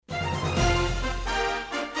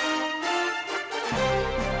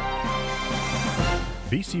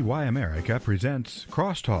VCY America presents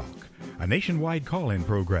Crosstalk, a nationwide call-in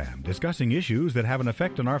program discussing issues that have an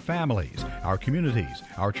effect on our families, our communities,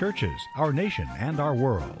 our churches, our nation, and our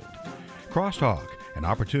world. Crosstalk, an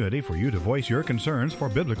opportunity for you to voice your concerns for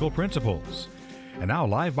biblical principles. And now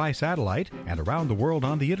live by satellite and around the world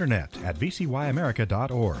on the internet at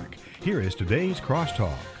vcyamerica.org. Here is today's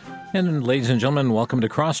Crosstalk. And ladies and gentlemen, welcome to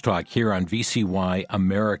Crosstalk here on VCY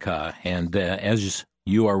America. And as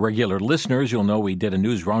you are regular listeners, you'll know we did a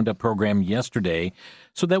news roundup program yesterday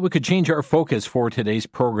so that we could change our focus for today's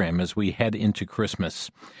program as we head into Christmas.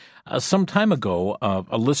 Some time ago,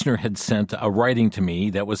 a listener had sent a writing to me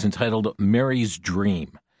that was entitled Mary's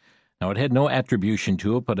Dream. Now, it had no attribution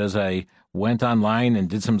to it, but as I went online and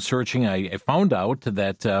did some searching, I found out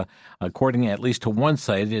that, according at least to one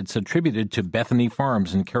site, it's attributed to Bethany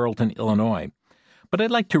Farms in Carrollton, Illinois. But I'd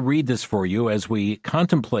like to read this for you as we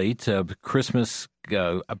contemplate Christmas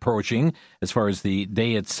approaching as far as the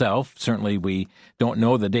day itself. Certainly we don't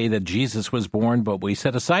know the day that Jesus was born, but we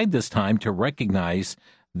set aside this time to recognize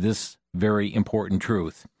this very important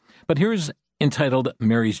truth. But here's entitled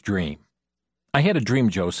Mary's Dream. I had a dream,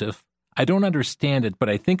 Joseph. I don't understand it, but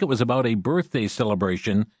I think it was about a birthday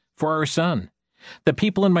celebration for our son. The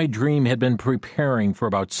people in my dream had been preparing for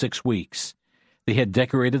about 6 weeks. They had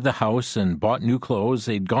decorated the house and bought new clothes.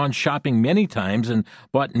 They'd gone shopping many times and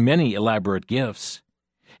bought many elaborate gifts.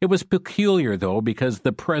 It was peculiar, though, because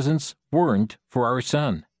the presents weren't for our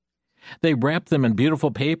son. They wrapped them in beautiful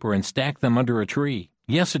paper and stacked them under a tree.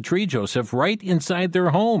 Yes, a tree, Joseph, right inside their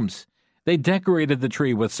homes. They decorated the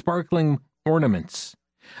tree with sparkling ornaments.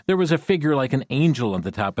 There was a figure like an angel on the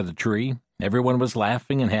top of the tree. Everyone was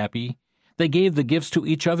laughing and happy. They gave the gifts to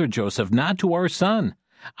each other, Joseph, not to our son.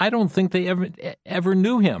 I don't think they ever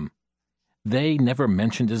knew him. They never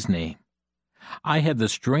mentioned his name. I had the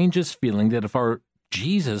strangest feeling that if our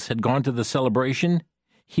Jesus had gone to the celebration,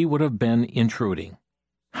 he would have been intruding.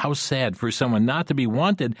 How sad for someone not to be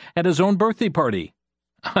wanted at his own birthday party.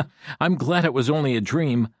 I'm glad it was only a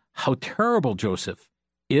dream. How terrible, Joseph,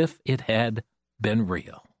 if it had been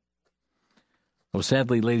real. Well,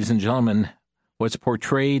 sadly, ladies and gentlemen, what's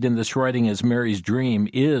portrayed in this writing as Mary's dream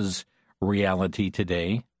is reality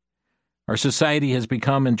today. Our society has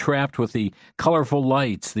become entrapped with the colorful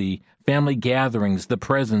lights, the family gatherings, the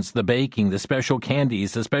presents, the baking, the special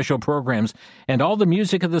candies, the special programs, and all the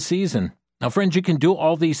music of the season. Now, friends, you can do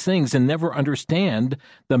all these things and never understand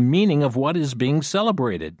the meaning of what is being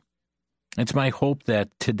celebrated. It's my hope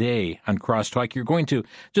that today on Crosstalk, you're going to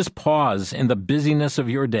just pause in the busyness of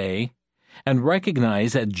your day and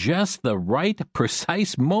recognize at just the right,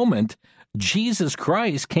 precise moment, Jesus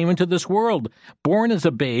Christ came into this world, born as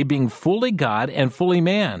a babe, being fully God and fully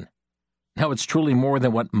man. Now, it's truly more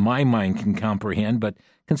than what my mind can comprehend, but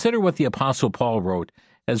consider what the Apostle Paul wrote,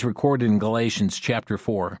 as recorded in Galatians chapter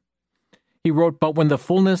 4. He wrote, "But when the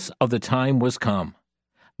fullness of the time was come,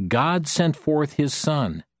 God sent forth his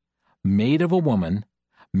Son, made of a woman,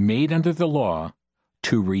 made under the law,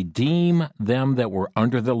 to redeem them that were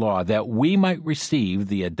under the law, that we might receive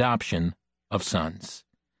the adoption of sons."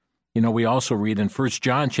 You know, we also read in 1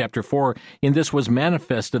 John chapter 4, "In this was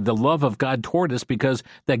manifested the love of God toward us, because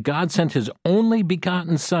that God sent his only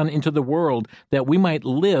begotten Son into the world, that we might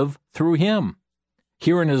live through him.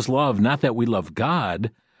 Herein is love, not that we love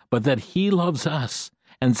God, but that he loves us,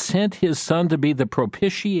 and sent his Son to be the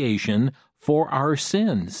propitiation for our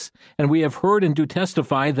sins. And we have heard and do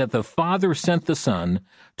testify that the Father sent the Son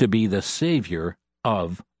to be the Savior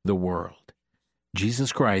of the world."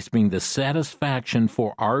 Jesus Christ being the satisfaction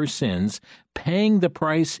for our sins, paying the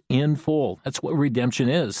price in full. That's what redemption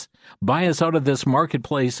is. Buy us out of this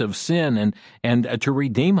marketplace of sin and to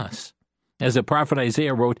redeem us. As the prophet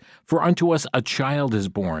Isaiah wrote, "For unto us a child is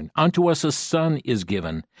born, unto us a son is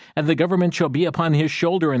given, and the government shall be upon his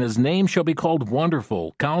shoulder, and his name shall be called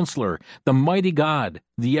Wonderful, Counselor, the Mighty God,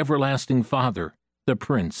 the Everlasting Father, the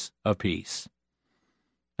Prince of Peace."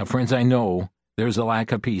 Now, friends, I know there's a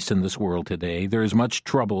lack of peace in this world today. There is much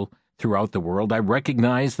trouble throughout the world. I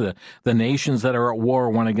recognize the nations that are at war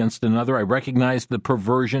one against another. I recognize the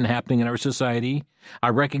perversion happening in our society. I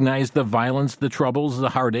recognize the violence, the troubles, the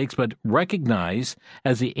heartaches, but recognize,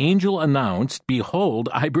 as the angel announced, "Behold,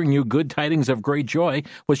 I bring you good tidings of great joy,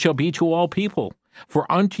 which shall be to all people.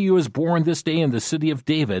 For unto you is born this day in the city of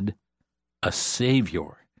David a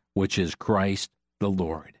Savior, which is Christ the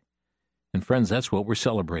Lord." And friends, that's what we're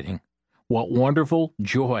celebrating. What wonderful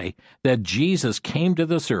joy that Jesus came to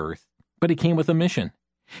this earth, but he came with a mission.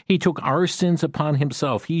 He took our sins upon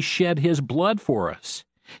himself. He shed his blood for us.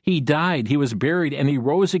 He died, he was buried, and he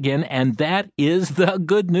rose again, and that is the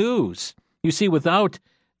good news. You see, without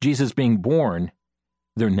Jesus being born,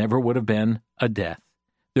 there never would have been a death.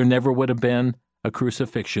 there never would have been a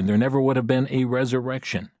crucifixion. There never would have been a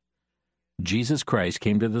resurrection. Jesus Christ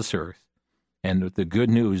came to this earth, and the good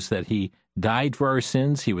news that he died for our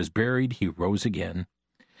sins, he was buried, he rose again.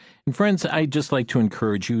 And friends, I'd just like to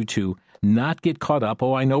encourage you to not get caught up.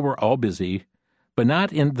 I know we're all busy, but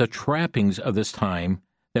not in the trappings of this time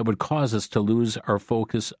that would cause us to lose our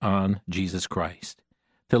focus on Jesus Christ,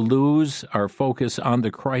 to lose our focus on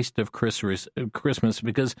the Christ of Christmas,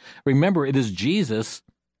 because remember, it is Jesus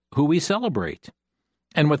who we celebrate.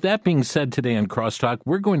 And with that being said, today on Crosstalk,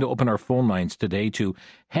 we're going to open our phone lines today to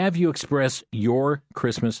have you express your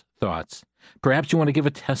Christmas thoughts. Perhaps you want to give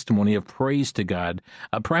a testimony of praise to God.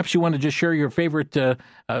 Perhaps you want to just share your favorite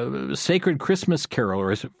sacred Christmas carol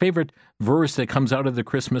or a favorite verse that comes out of the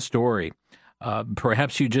Christmas story.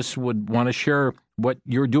 Perhaps you just would want to share what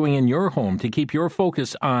you're doing in your home to keep your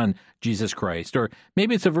focus on Jesus Christ. Or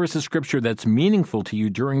maybe it's a verse of Scripture that's meaningful to you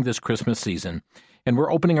during this Christmas season. And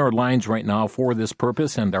we're opening our lines right now for this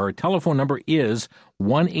purpose, and our telephone number is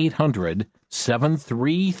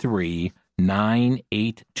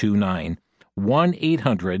 1-800-733-9829.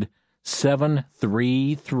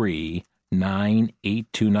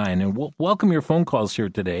 1-800-733-9829. And we'll welcome your phone calls here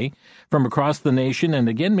today from across the nation. And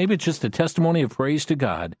again, maybe it's just a testimony of praise to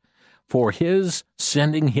God for his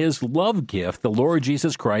sending his love gift, the Lord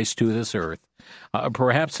Jesus Christ, to this earth.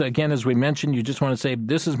 Perhaps, again, as we mentioned, you just want to say,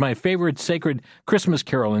 this is my favorite sacred Christmas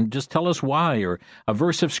carol, and just tell us why, or a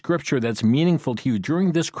verse of Scripture that's meaningful to you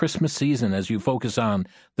during this Christmas season as you focus on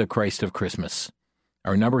the Christ of Christmas.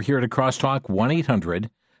 Our number here at Crosstalk,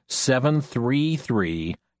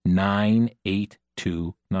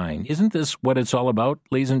 1-800-733-9829. Isn't this what it's all about,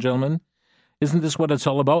 ladies and gentlemen? Isn't this what it's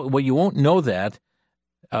all about? Well, you won't know that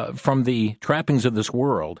from the trappings of this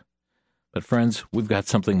world. But friends, we've got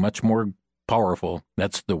something much more powerful.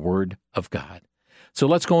 That's the Word of God. So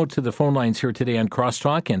let's go to the phone lines here today on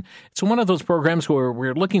Crosstalk. And it's one of those programs where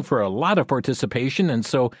we're looking for a lot of participation. And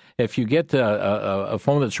so if you get a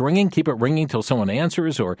phone that's ringing, keep it ringing till someone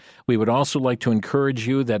answers. Or we would also like to encourage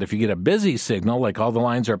you that if you get a busy signal, like all the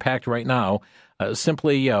lines are packed right now,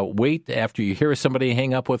 simply wait after you hear somebody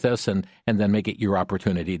hang up with us and then make it your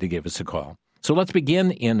opportunity to give us a call. So let's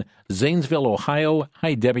begin in Zanesville, Ohio.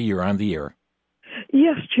 Hi, Debbie, you're on the air.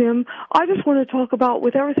 Yes, Jim. I just want to talk about,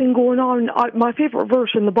 with everything going on, my favorite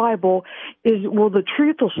verse in the Bible is, well, the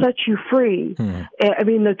truth will set you free. I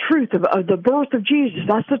mean, the truth of the birth of Jesus,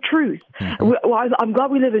 that's the truth. I'm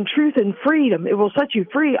glad we live in truth and freedom. It will set you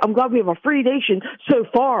free. I'm glad we have a free nation so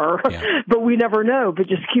far, but we never know. But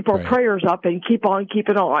just keep our prayers up and keep on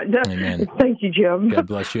keeping on. Amen. Thank you, Jim. God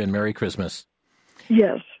bless you, and Merry Christmas.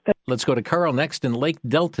 Yes. Let's go to Carl next in Lake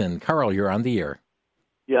Delton. Carl, you're on the air.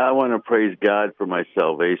 Yeah, I want to praise God for my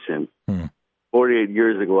salvation. 48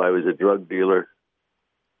 years ago, I was a drug dealer,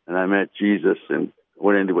 and I met Jesus and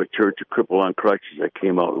went into a church of cripple on crutches. I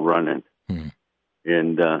came out running,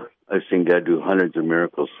 and I've seen God do hundreds of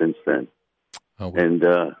miracles since then. And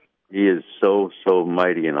He is so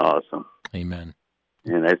mighty and awesome. Amen.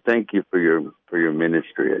 And I thank you for your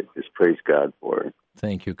ministry. I just praise God for it.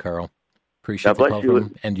 Thank you, Carl. Appreciate the call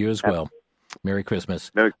from, and you as well. Merry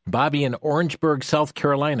Christmas. Bobby in Orangeburg, South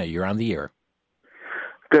Carolina, you're on the air.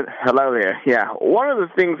 Good. Hello there. Yeah. One of the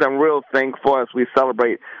things I'm real thankful as we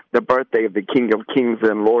celebrate the birthday of the King of Kings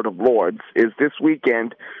and Lord of Lords is this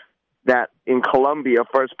weekend that in Columbia,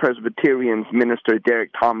 First Presbyterian's minister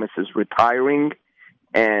Derek Thomas is retiring.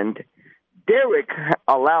 And Derek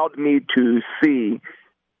allowed me to see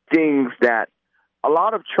things that a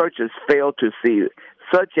lot of churches fail to see,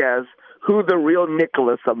 such as who the real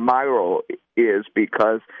Nicholas of Myro is,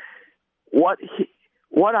 because what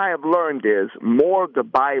I have learned is more of the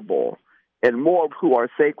Bible and more of who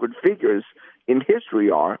our sacred figures in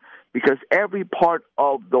history are, because every part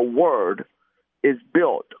of the Word is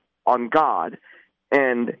built on God,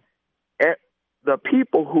 and the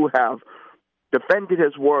people who have defended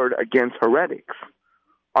His Word against heretics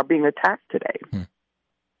are being attacked today.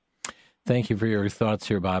 Thank you for your thoughts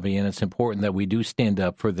here, Bobby. And it's important that we do stand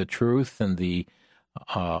up for the truth and the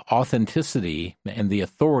authenticity and the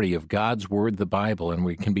authority of God's Word, the Bible. And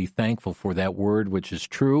we can be thankful for that Word which is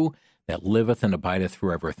true, that liveth and abideth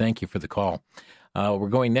forever. Thank you for the call. We're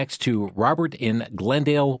going next to Robert in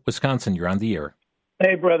Glendale, Wisconsin. You're on the air.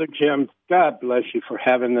 Hey, Brother Jim. God bless you for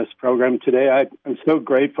having this program today. I'm so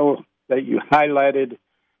grateful that you highlighted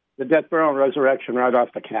the death, burial, and resurrection right off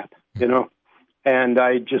the cap, And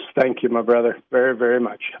I just thank you, my brother, very, very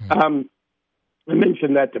much. I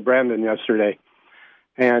mentioned that to Brandon yesterday,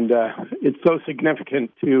 and it's so significant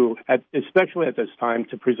especially at this time,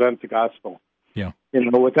 to present the gospel. Yeah,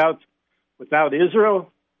 without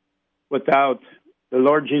Israel, without the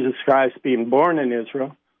Lord Jesus Christ being born in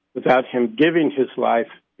Israel, without him giving his life,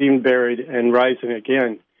 being buried, and rising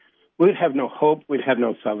again, we'd have no hope, we'd have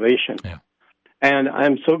no salvation. Yeah. And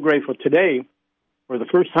I'm so grateful today, for the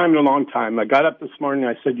first time in a long time, I got up this morning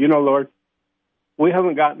and I said, Lord, we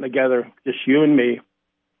haven't gotten together, just you and me,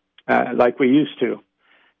 like we used to.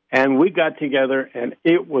 And we got together, and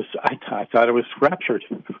it was, I thought it was raptured,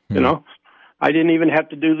 I didn't even have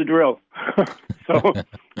to do the drill. So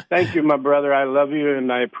thank you, my brother. I love you,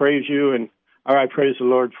 and I praise you, and I praise the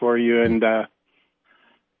Lord for you, and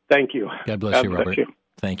thank you. God bless you, Robert.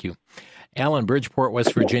 Thank you. Alan, Bridgeport,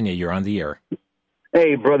 West Virginia, you're on the air.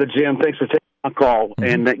 Hey, Brother Jim, thanks for taking my call.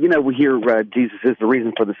 Mm-hmm. And, we hear Jesus is the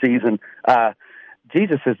reason for the season.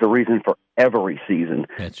 Jesus is the reason for every season.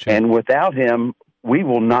 That's true. And without him, we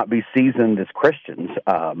will not be seasoned as Christians.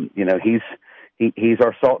 He's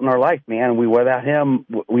our salt in our life, man. Without him,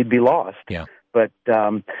 we'd be lost. Yeah. But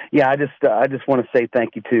I just want to say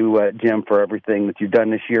thank you to Jim for everything that you've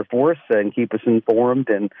done this year for us and keep us informed.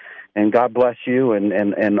 And God bless you and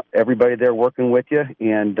everybody there working with you.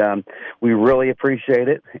 And we really appreciate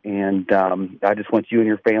it. And I just want you and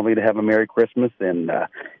your family to have a Merry Christmas. And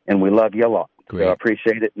we love you a lot. Great. So I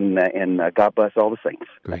appreciate it. And God bless all the saints.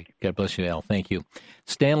 Great. God bless you, Al. Thank you.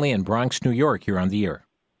 Stanley in Bronx, New York, you're on the air.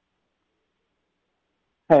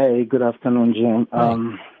 Hey, good afternoon, Jim.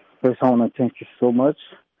 First, I want to thank you so much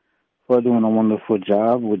for doing a wonderful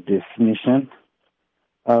job with this mission.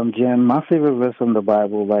 Jim, my favorite verse from the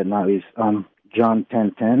Bible right now is John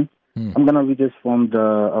 10:10. I'm going to read this from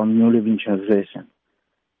the New Living Translation.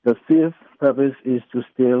 The thief's purpose is to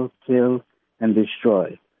steal, kill, and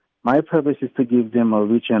destroy. My purpose is to give them a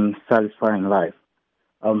rich and satisfying life.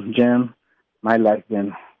 Jim, my life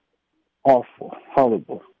been awful,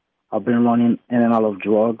 horrible. I've been running in and out of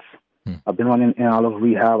drugs. I've been running in and out of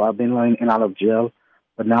rehab. I've been running in and out of jail.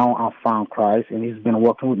 But now I've found Christ, and he's been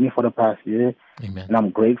working with me for the past year. Amen. And I'm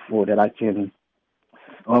grateful that I can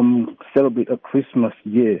celebrate a Christmas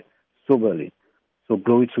year soberly. So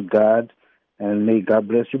glory to God, and may God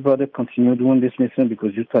bless you, brother. Continue doing this mission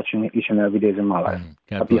because you're touching me each and every day in my life.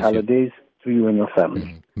 Happy holidays to you and your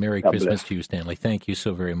family. Merry Christmas to you, Stanley. Thank you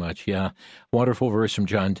so very much. Yeah, wonderful verse from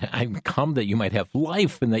John. I'm come that you might have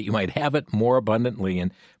life and that you might have it more abundantly.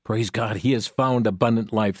 And praise God, he has found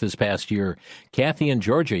abundant life this past year. Kathy in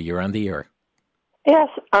Georgia, you're on the air. Yes,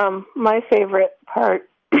 my favorite part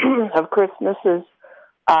of Christmas is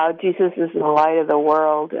Jesus is the light of the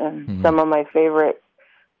world. And some of my favorite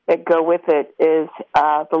that go with it is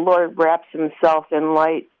the Lord wraps himself in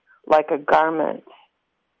light like a garment.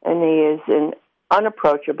 And he is an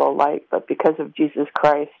unapproachable light, but because of Jesus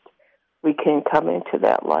Christ, we can come into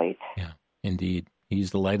that light. Yeah, indeed. He's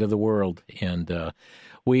the light of the world, and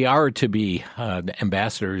we are to be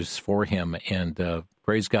ambassadors for him, and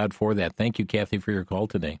praise God for that. Thank you, Kathy, for your call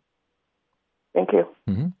today. Thank you.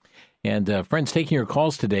 Mm-hmm. And friends, taking your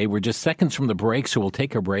calls today. We're just seconds from the break, so we'll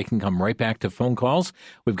take a break and come right back to phone calls.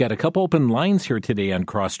 We've got a couple open lines here today on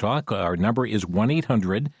Crosstalk. Our number is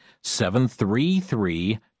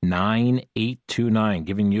 1-800-733-9829,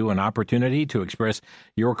 giving you an opportunity to express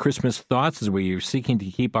your Christmas thoughts as we are seeking to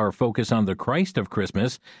keep our focus on the Christ of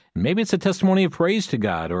Christmas. And maybe it's a testimony of praise to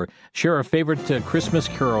God, or share a favorite Christmas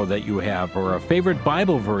carol that you have, or a favorite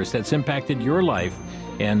Bible verse that's impacted your life,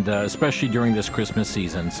 and especially during this Christmas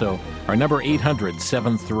season. So our number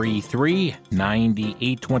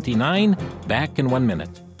 800-733-9829. Back in 1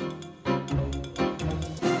 minute.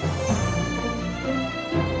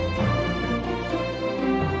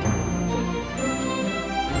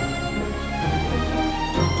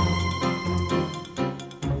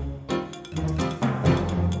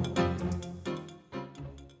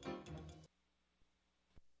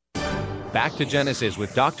 Back to Genesis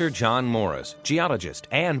with Dr. John Morris, geologist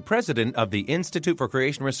and president of the Institute for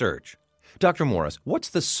Creation Research. Dr. Morris, what's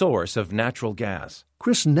the source of natural gas?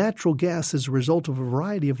 Chris, natural gas is a result of a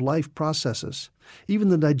variety of life processes. Even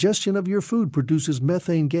the digestion of your food produces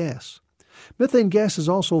methane gas. Methane gas is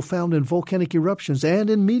also found in volcanic eruptions and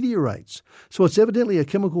in meteorites, so it's evidently a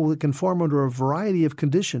chemical that can form under a variety of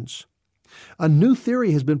conditions. A new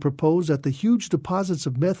theory has been proposed that the huge deposits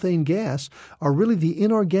of methane gas are really the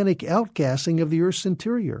inorganic outgassing of the Earth's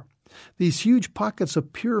interior. These huge pockets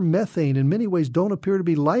of pure methane in many ways don't appear to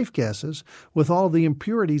be life gases with all the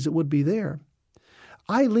impurities that would be there.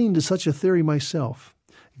 I lean to such a theory myself.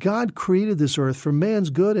 God created this Earth for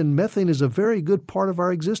man's good, and methane is a very good part of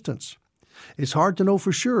our existence. It's hard to know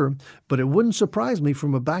for sure, but it wouldn't surprise me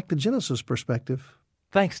from a back to Genesis perspective.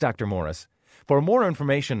 Thanks, Dr. Morris. For more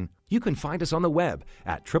information, you can find us on the web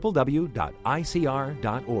at www.icr.org.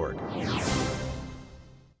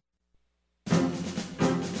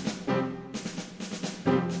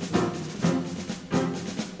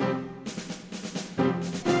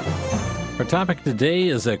 Our topic today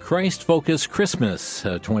is a Christ-focused Christmas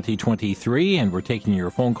 2023, and we're taking your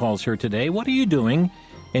phone calls here today. What are you doing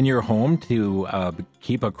in your home to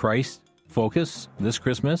keep a Christ focus this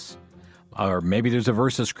Christmas? Or maybe there's a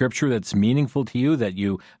verse of Scripture that's meaningful to you that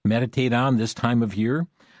you meditate on this time of year.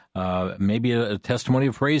 Maybe a testimony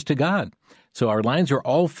of praise to God. So our lines are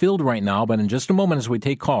all filled right now, but in just a moment as we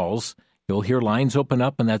take calls, you'll hear lines open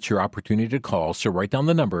up, and that's your opportunity to call. So write down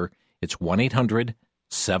the number. It's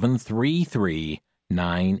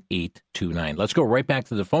 1-800-733-9829. Let's go right back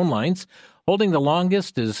to the phone lines. Holding the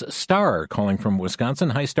longest is Star, calling from Wisconsin.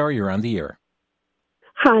 Hi, Star, you're on the air.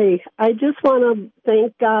 Hi. I just want to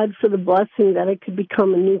thank God for the blessing that I could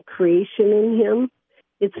become a new creation in Him.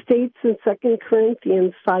 It states in 2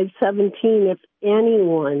 Corinthians 5:17, if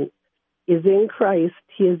anyone is in Christ,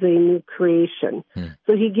 he is a new creation.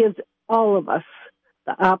 So He gives all of us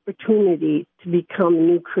the opportunity to become a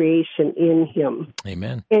new creation in Him.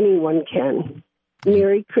 Amen. Anyone can.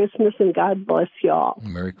 Merry Christmas, and God bless you all.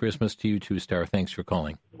 Merry Christmas to you too, Star. Thanks for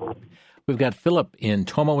calling. We've got Philip in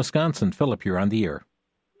Tomah, Wisconsin. Philip, you're on the air.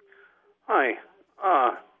 Hi.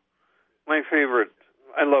 My favorite,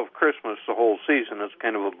 I love Christmas the whole season. It's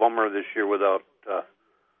kind of a bummer this year without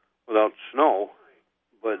snow.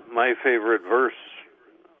 But my favorite verse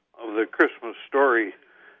of the Christmas story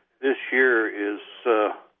this year is,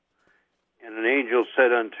 and an angel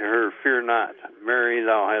said unto her, fear not, Mary,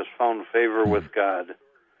 thou hast found favor with God.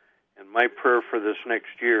 And my prayer for this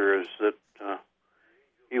next year is that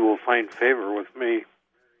He will find favor with me.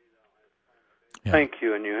 Yeah. Thank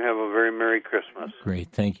you, and you have a very Merry Christmas.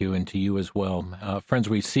 Great, thank you, and to you as well. Friends,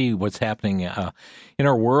 we see what's happening in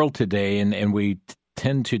our world today, and we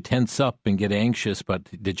tend to tense up and get anxious, but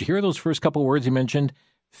did you hear those first couple words he mentioned?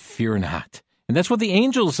 Fear not. And that's what the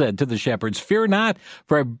angel said to the shepherds. Fear not,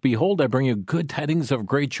 for behold, I bring you good tidings of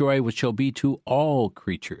great joy, which shall be to all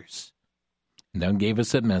creatures. And then gave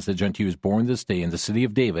us that message, unto you is born this day in the city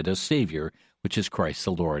of David a Savior, which is Christ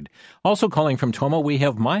the Lord. Also calling from Tomah, we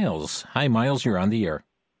have Miles. Hi, Miles, you're on the air.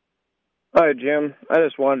 Hi, Jim. I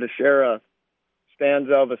just wanted to share a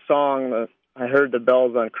stanza of a song that I heard the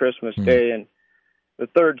bells on Christmas Day, and the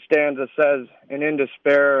third stanza says, and in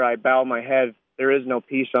despair I bow my head, there is no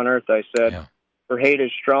peace on earth, I said. Yeah. For hate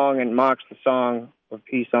is strong and mocks the song of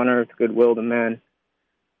peace on earth, goodwill to men.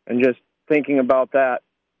 And just thinking about that,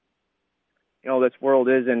 you know, this world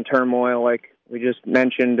is in turmoil, like we just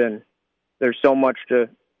mentioned, and there's so much to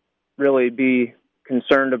really be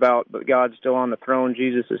concerned about, but God's still on the throne.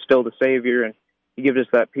 Jesus is still the Savior, and He gives us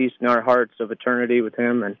that peace in our hearts of eternity with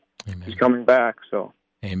Him, and Amen. He's coming back. So,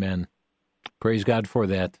 Amen. Praise God for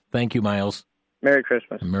that. Thank you, Miles. Merry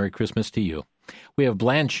Christmas. Merry Christmas to you. We have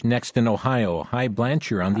Blanche next in Ohio. Hi, Blanche,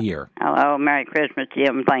 you're on the air. Hello, Merry Christmas,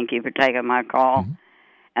 Jim. Thank you for taking my call. Mm-hmm.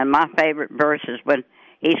 And my favorite verse is when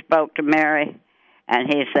He spoke to Mary, and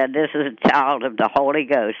He said, this is a child of the Holy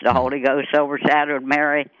Ghost. The Holy Ghost overshadowed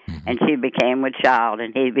Mary, and she became a child,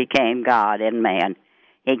 and He became God in man.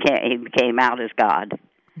 He came out as God.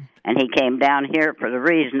 And He came down here for the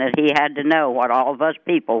reason that He had to know what all of us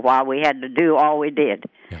people, why we had to do all we did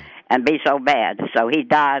and be so bad. So He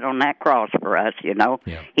died on that cross for us, you know.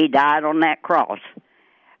 Yeah. He died on that cross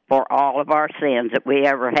for all of our sins that we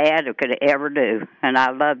ever had or could ever do. And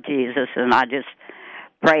I love Jesus, and I just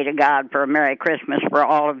pray to God for a Merry Christmas for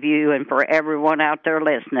all of you and for everyone out there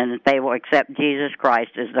listening, that they will accept Jesus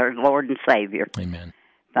Christ as their Lord and Savior. Amen.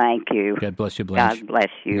 Thank you. God bless you, Blanche. God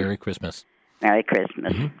bless you. Merry Christmas. Merry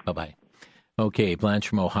Christmas. Mm-hmm. Bye-bye. Okay, Blanche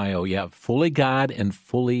from Ohio. Yeah, fully God and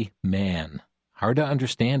fully man. Hard to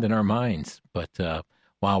understand in our minds, but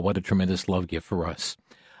wow, what a tremendous love gift for us.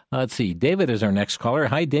 Let's see. David is our next caller.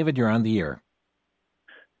 Hi, David. You're on the air.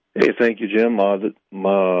 Hey, thank you, Jim. I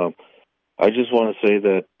just want to say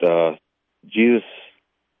that Jesus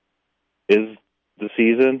is the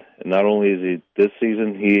season, and not only is He this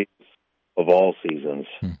season, He is of all seasons.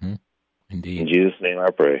 Mm-hmm. Indeed. In Jesus' name I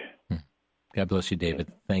pray. God bless you,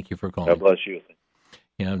 David. Thank you for calling. God bless you.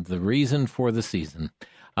 Yeah, the reason for the season.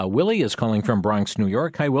 Willie is calling from Bronx, New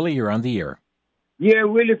York. Hi, Willie. You're on the air. Yeah,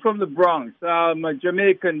 Willie from the Bronx. I'm a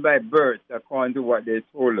Jamaican by birth, according to what they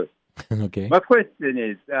told us. Okay. My question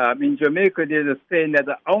is, in Jamaica, there's a saying that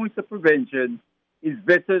an ounce of prevention is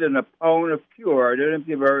better than a pound of cure. I don't know if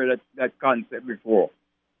you've heard that concept before.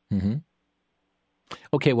 Mm-hmm.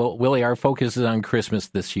 Okay, well, Willie, our focus is on Christmas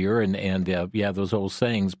this year, and those old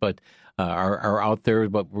sayings, but are out there,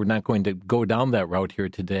 but we're not going to go down that route here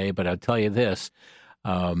today. But I'll tell you this,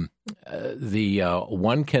 one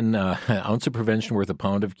can ounce of prevention worth a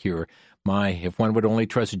pound of cure. If one would only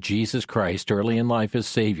trust Jesus Christ early in life as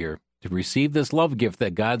Savior to receive this love gift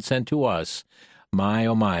that God sent to us, my,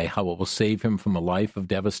 oh my, how it will save him from a life of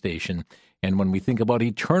devastation. And when we think about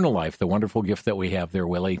eternal life, the wonderful gift that we have there,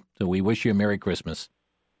 Willie. So we wish you a Merry Christmas.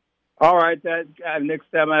 All right.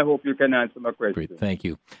 Next time, I hope you can answer my question. Great. Thank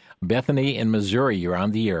you. Bethany in Missouri, you're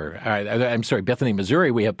on the air. I'm sorry, Bethany,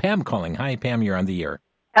 Missouri. We have Pam calling. Hi, Pam, you're on the air.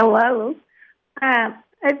 Hello.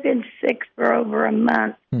 I've been sick for over a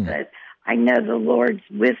month, but I know the Lord's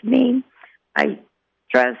with me. I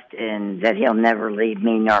trust in that He'll never leave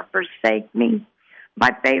me nor forsake me.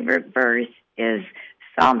 My favorite verse is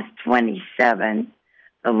Psalms 27.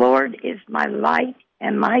 The Lord is my light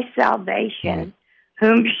and my salvation.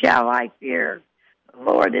 Whom shall I fear? The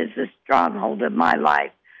Lord is the stronghold of my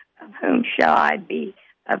life. Of whom shall I be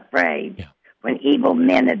afraid? Yeah. When evil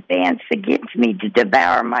men advance against me to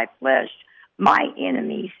devour my flesh, my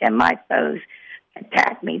enemies and my foes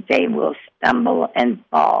attack me. They will stumble and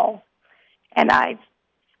fall. And I'm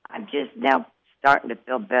just now starting to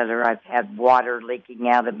feel better. I've had water leaking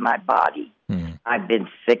out of my body. I've been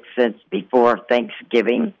sick since before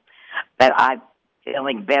Thanksgiving, but I'm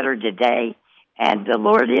feeling better today. And the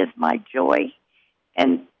Lord is my joy.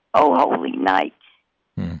 And oh, holy night.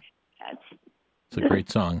 It's a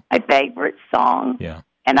great song. My favorite song. Yeah.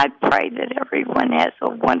 And I pray that everyone has a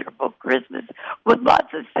wonderful Christmas with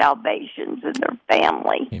lots of salvations in their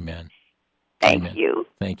family. Amen. Thank you.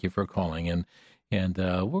 Thank you for calling. And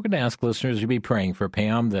we're going to ask listeners to be praying for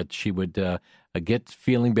Pam that she would get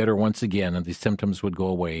feeling better once again and the symptoms would go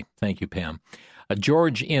away. Thank you, Pam.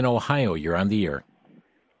 George in Ohio, you're on the air.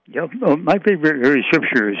 Yep. My favorite area of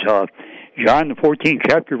Scripture is John, the 14th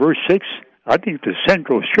chapter, verse 6. I think the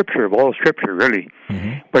central Scripture of all Scripture, really.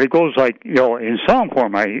 But it goes like, in song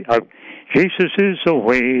form, Jesus is the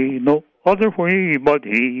way, no other way but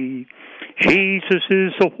He. Jesus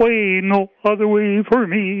is the way, no other way for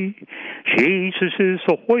me. Jesus is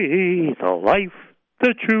the way, the life,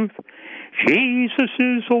 the truth. Jesus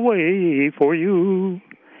is the way for you.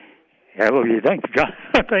 I love you. Thank you, John.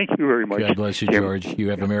 Thank you very much. God bless you, George. You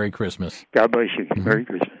have a Merry Christmas. God bless you. Merry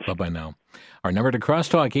Christmas. Bye-bye now. Our number to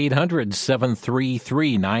Crosstalk,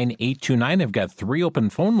 800-733-9829. I've got 3 open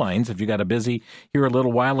phone lines. If you got a busy here a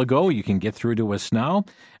little while ago, you can get through to us now.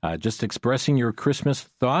 Just expressing your Christmas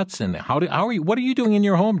thoughts and what are you doing in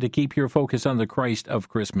your home to keep your focus on the Christ of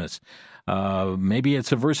Christmas? Maybe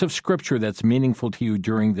it's a verse of Scripture that's meaningful to you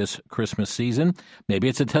during this Christmas season. Maybe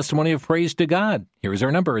it's a testimony of praise to God. Here's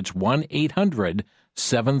our number. It's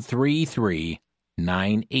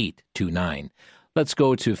 1-800-733-9829. Let's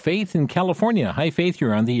go to Faith in California. Hi, Faith.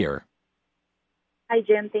 You're on the air. Hi,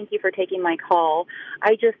 Jim. Thank you for taking my call.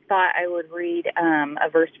 I just thought I would read a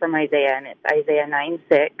verse from Isaiah, and it's Isaiah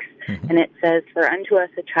 9:6, and it says, "For unto us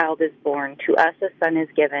a child is born, to us a son is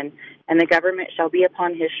given, and the government shall be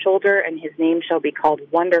upon his shoulder, and his name shall be called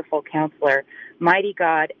Wonderful Counselor, Mighty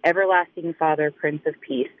God, Everlasting Father, Prince of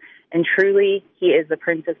Peace." And truly, He is the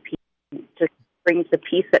Prince of Peace, just brings the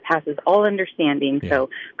peace that passes all understanding. Yeah. So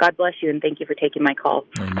God bless you, and thank you for taking my call.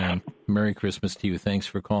 Amen. Merry Christmas to you. Thanks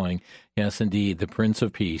for calling. Yes, indeed, the Prince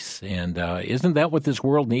of Peace. And isn't that what this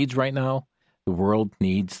world needs right now? The world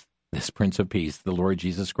needs this Prince of Peace, the Lord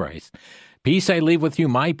Jesus Christ. Peace I leave with you,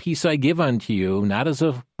 my peace I give unto you, not as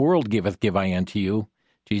the world giveth, give I unto you.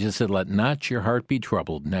 Jesus said, let not your heart be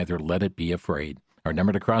troubled, neither let it be afraid. Our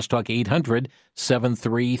number to Crosstalk,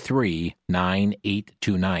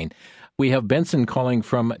 800-733-9829. We have Benson calling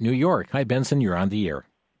from New York. Hi, Benson, you're on the air.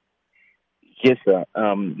 Yes, sir.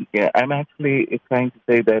 I'm actually trying to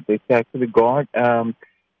say that it's actually God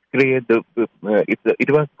created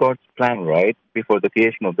it was God's plan, right? Before the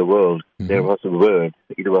creation of the world, there was a word.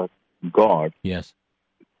 It was God. Yes.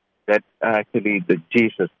 That actually the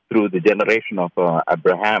Jesus through the generation of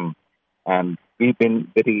Abraham, and we've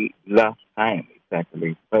been very last time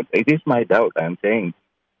exactly. But it is my doubt. I'm saying.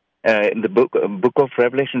 In the book of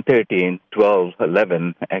Revelation 13, 12,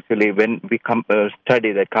 11, actually, when we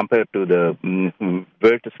study that compared to the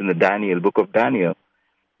verses in the book of Daniel,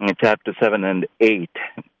 in chapter 7 and 8,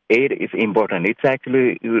 8 is important. It's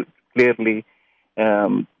actually clearly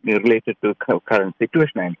related to current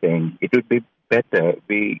situation, I'm saying. It would be better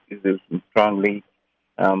we strongly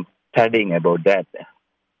studying about that.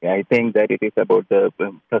 I think that it is about the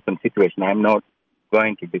present situation. I'm not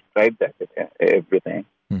going to describe that everything.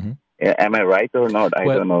 Mm-hmm. Am I right or not? I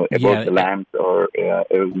don't know about the lamps or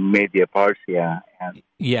maybe a parsia.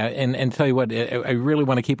 Yeah, and tell you what, I really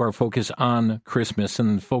want to keep our focus on Christmas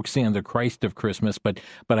and focusing on the Christ of Christmas, but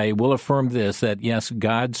I will affirm this, that yes,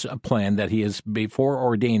 God's plan that He has before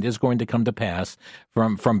ordained is going to come to pass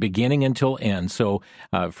from beginning until end. So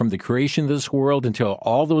from the creation of this world until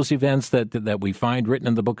all those events that we find written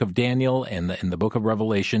in the book of Daniel and in the book of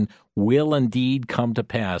Revelation will indeed come to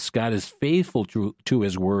pass. God is faithful to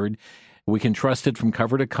His word. We can trust it from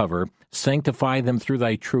cover to cover. Sanctify them through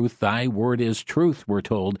thy truth. Thy word is truth, we're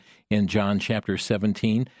told in John chapter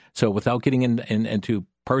 17. So without getting into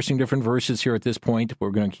parsing different verses here at this point,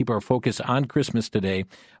 we're going to keep our focus on Christmas today,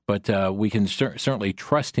 but we can certainly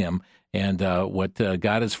trust him, and what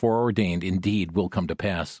God has foreordained indeed will come to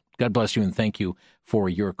pass. God bless you, and thank you for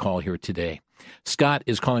your call here today. Scott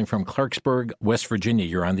is calling from Clarksburg, West Virginia.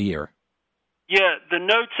 You're on the air. Yeah, the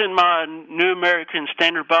notes in my New American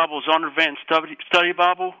Standard Bible's On Advanced Study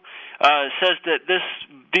Bible says that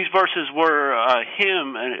these verses were a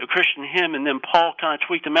hymn, a Christian hymn, and then Paul kind of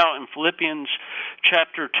tweaked them out in Philippians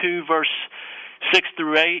chapter 2, verse 6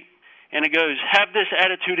 through 8, and it goes, "Have this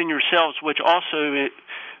attitude in yourselves, which it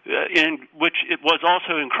was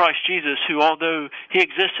also in Christ Jesus, who, although he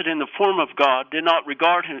existed in the form of God, did not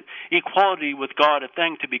regard equality with God a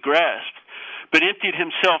thing to be grasped, but emptied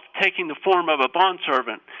himself, taking the form of a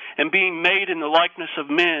bondservant, and being made in the likeness of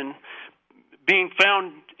men, being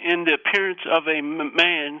found in the appearance of a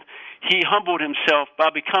man, he humbled himself by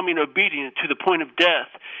becoming obedient to the point of death,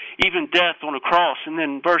 even death on a cross." And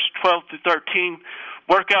then verse 12 through 13,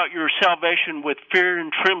 "Work out your salvation with fear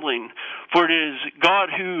and trembling, for it is God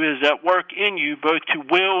who is at work in you, both to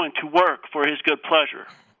will and to work for his good pleasure."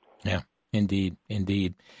 Yeah, indeed,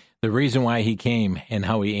 indeed. The reason why he came and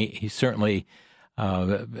how he certainly,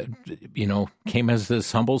 came as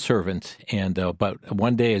this humble servant. And but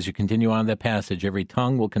one day, as you continue on that passage, every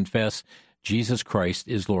tongue will confess Jesus Christ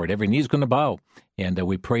is Lord. Every knee is going to bow, and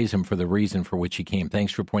we praise him for the reason for which he came.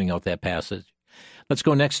 Thanks for pointing out that passage. Let's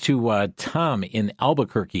go next to Tom in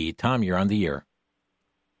Albuquerque. Tom, you're on the air.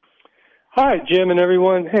 Hi, Jim and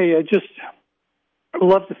everyone. Hey, I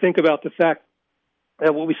love to think about the fact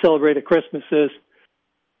that what we celebrate at Christmas is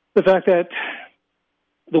the fact that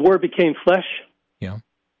the Word became flesh. Yeah.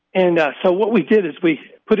 And so what we did is we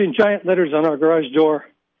put in giant letters on our garage door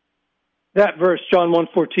that verse, John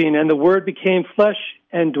 1:14, "And the Word became flesh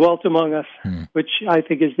and dwelt among us," which I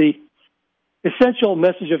think is the essential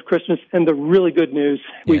message of Christmas and the really good news.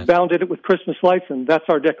 Yes. We bounded it with Christmas lights, and that's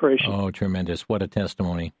our decoration. Oh, tremendous. What a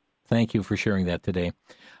testimony. Thank you for sharing that today.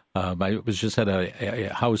 I was just at a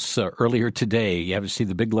house earlier today. You have to see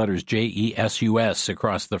the big letters JESUS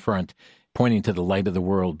across the front, pointing to the light of the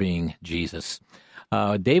world being Jesus.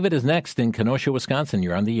 David is next in Kenosha, Wisconsin.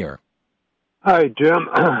 You're on the air. Hi, Jim.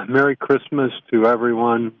 Merry Christmas to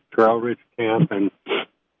everyone, Trail Ridge Camp, and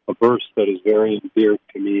a verse that is very endeared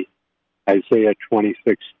to me, Isaiah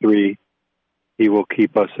 26:3. "He will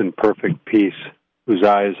keep us in perfect peace, whose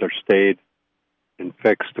eyes are stayed and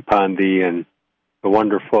fixed upon thee." And the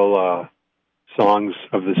wonderful songs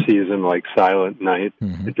of the season, like Silent Night.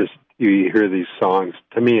 You hear these songs.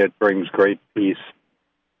 To me, it brings great peace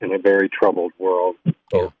in a very troubled world.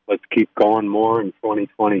 So let's keep going more in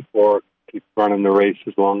 2024. Keep running the race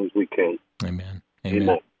as long as we can. Amen.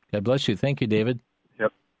 Amen. God bless you. Thank you, David.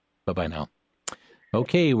 Yep. Bye-bye now.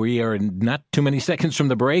 Okay, we are not too many seconds from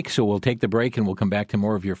the break, so we'll take the break and we'll come back to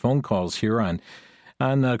more of your phone calls here on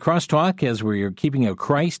Crosstalk as we're keeping a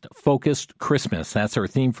Christ-focused Christmas. That's our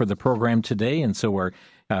theme for the program today, and so we're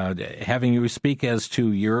having you speak as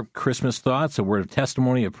to your Christmas thoughts, a word of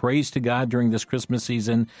testimony, of praise to God during this Christmas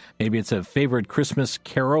season. Maybe it's a favorite Christmas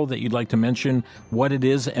carol that you'd like to mention, what it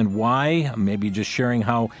is and why. Maybe just sharing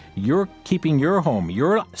how you're keeping your home,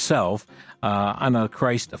 yourself, on a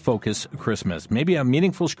Christ-focused Christmas. Maybe a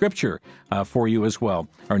meaningful scripture for you as well.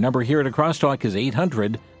 Our number here at Crosstalk is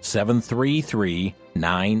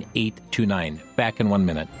 800-733-9829. Back in 1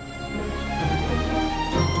 minute.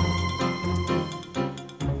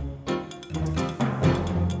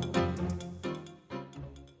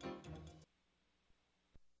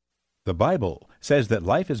 The Bible says that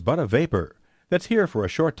life is but a vapor that's here for a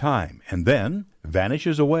short time and then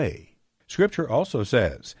vanishes away. Scripture also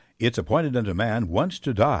says it's appointed unto man once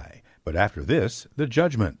to die, but after this, the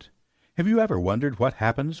judgment. Have you ever wondered what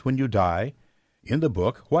happens when you die? In the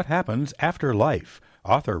book, What Happens After Life,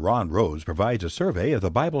 author Ron Rhodes provides a survey of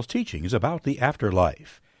the Bible's teachings about the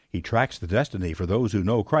afterlife. He tracks the destiny for those who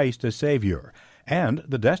know Christ as Savior and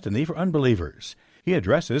the destiny for unbelievers. He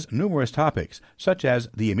addresses numerous topics, such as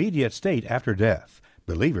the immediate state after death,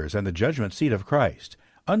 believers and the judgment seat of Christ,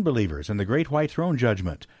 unbelievers and the great white throne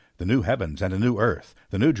judgment, the new heavens and a new earth,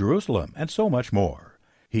 the new Jerusalem, and so much more.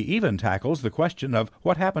 He even tackles the question of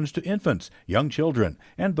what happens to infants, young children,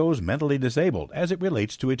 and those mentally disabled as it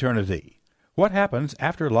relates to eternity. What Happens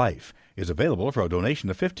After Life is available for a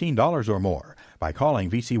donation of $15 or more by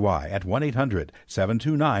calling VCY at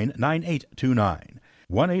 1-800-729-9829.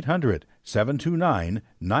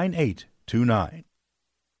 1-800-729-9829.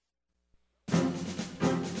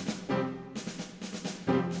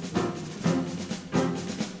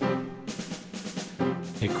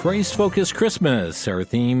 A Christ-focused Christmas, our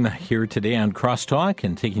theme here today on Crosstalk,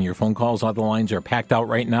 and taking your phone calls. All the lines are packed out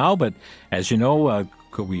right now, but as you know, as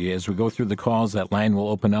we go through the calls, that line will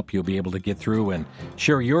open up. You'll be able to get through and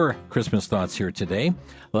share your Christmas thoughts here today.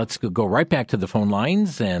 Let's go right back to the phone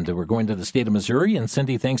lines, and we're going to the state of Missouri. And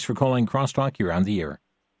Cindy, thanks for calling Crosstalk. You're on the air.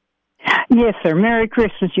 Yes, sir. Merry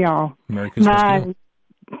Christmas, y'all. Merry Christmas to you.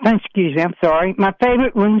 Excuse me, I'm sorry. My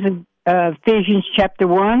favorite one's Ephesians chapter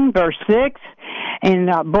 1, verse 6,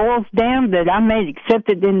 and boils down that I'm made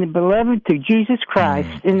accepted in the beloved through Jesus Christ.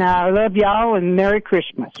 And I love y'all, and Merry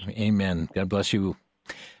Christmas. Amen. God bless you.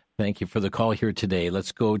 Thank you for the call here today.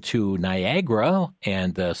 Let's go to Niagara,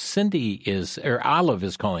 and Olive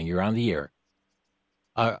is calling. You're on the air.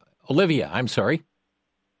 Olivia, I'm sorry.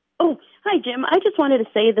 Oh, hi, Jim. I just wanted to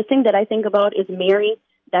say the thing that I think about is Mary,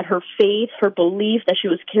 that her faith, her belief that she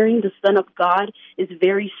was carrying the Son of God is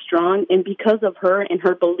very strong. And because of her and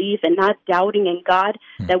her belief and not doubting in God,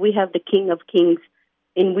 that we have the King of Kings,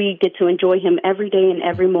 and we get to enjoy him every day and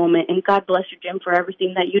every moment. And God bless you, Jim, for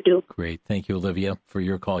everything that you do. Great. Thank you, Olivia, for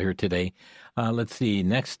your call here today. Let's see.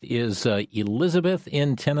 Next is Elizabeth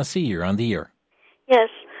in Tennessee. You're on the air. Yes.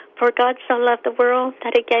 For God so loved the world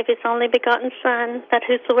that he gave his only begotten Son, that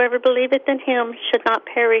whosoever believeth in him should not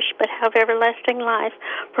perish, but have everlasting life.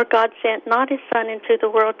 For God sent not his Son into the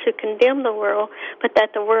world to condemn the world, but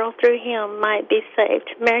that the world through him might be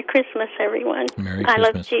saved. Merry Christmas, everyone. Merry I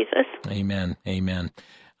Christmas. love Jesus. Amen. Amen.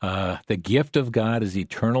 The gift of God is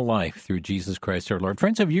eternal life through Jesus Christ our Lord.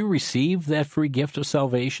 Friends, have you received that free gift of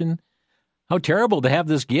salvation? How terrible to have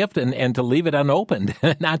this gift and to leave it unopened,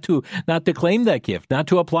 not to claim that gift, not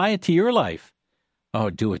to apply it to your life. Oh,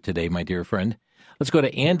 do it today, my dear friend. Let's go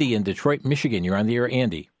to Andy in Detroit, Michigan. You're on the air,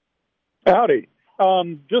 Andy. Howdy.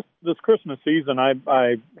 Just this Christmas season,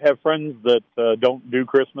 I have friends that don't do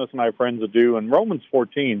Christmas, and I have friends that do. And Romans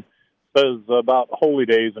 14 says about holy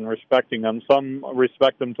days and respecting them. Some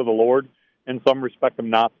respect them to the Lord, and some respect them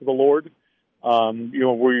not to the Lord.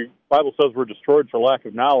 Bible says we're destroyed for lack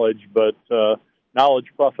of knowledge, but knowledge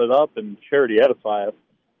puffeth up and charity edifieth.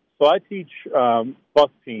 So I teach bus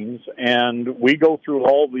teens, and we go through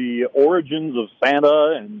all the origins of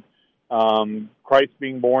Santa and Christ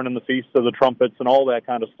being born in the Feast of the Trumpets and all that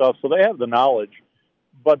kind of stuff. So they have the knowledge.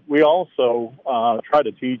 But we also try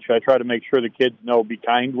to teach. I try to make sure the kids know, be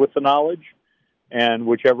kind with the knowledge. And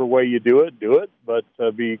whichever way you do it, but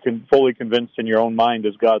be fully convinced in your own mind,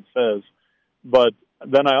 as God says. But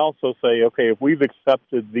then I also say, okay, if we've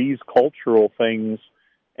accepted these cultural things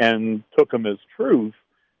and took them as truth,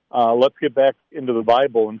 let's get back into the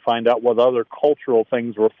Bible and find out what other cultural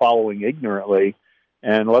things we're following ignorantly,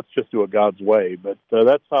 and let's just do it God's way. But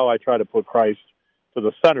that's how I try to put Christ to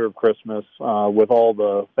the center of Christmas with all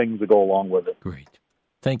the things that go along with it. Great.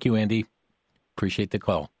 Thank you, Andy. Appreciate the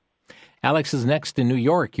call. Alex is next in New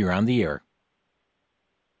York. You're on the air.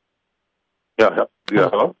 Yeah,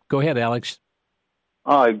 hello? Go ahead, Alex.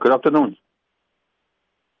 Hi, good afternoon.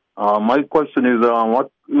 My question is, what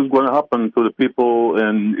is going to happen to the people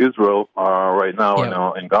in Israel right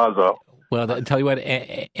now in Gaza? Well, I'll tell you what,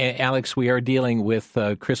 Alex, we are dealing with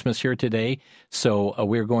Christmas here today, so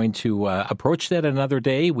we're going to approach that another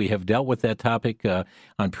day. We have dealt with that topic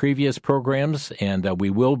on previous programs, and we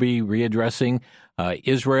will be readdressing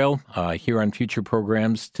Israel here on future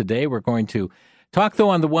programs. Today we're going to talk, though,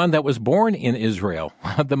 on the one that was born in Israel,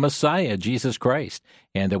 the Messiah, Jesus Christ,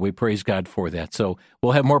 and we praise God for that. So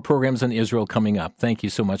we'll have more programs on Israel coming up. Thank you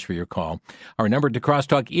so much for your call. Our number to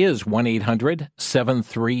Crosstalk is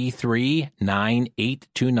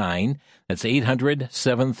 1-800-733-9829. That's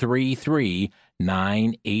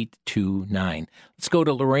 800-733-9829. Let's go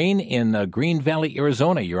to Lorraine in Green Valley,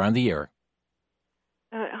 Arizona. You're on the air.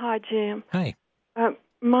 Hi, Jim. Hi.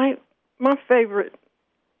 My favorite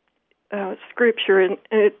scripture, and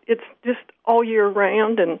it's just all year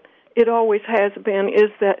round, and it always has been,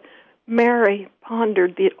 is that Mary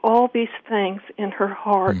pondered all these things in her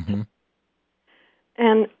heart. Mm-hmm.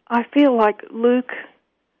 And I feel like Luke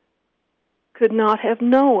could not have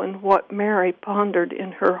known what Mary pondered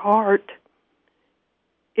in her heart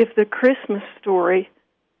if the Christmas story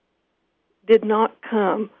did not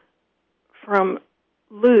come from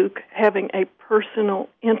Luke having a personal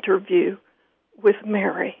interview with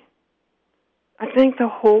Mary. I think the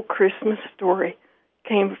whole Christmas story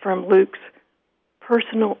came from Luke's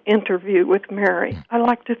personal interview with Mary. I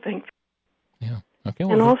like to think. Yeah. Okay.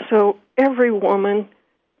 Well, and also, every woman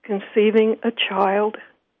conceiving a child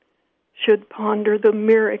should ponder the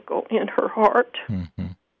miracle in her heart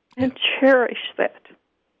and cherish that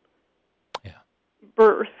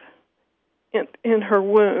birth in her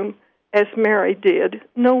womb, as Mary did,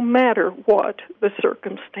 no matter what the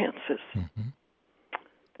circumstances.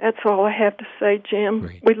 That's all I have to say, Jim.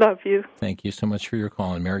 Great. We love you. Thank you so much for your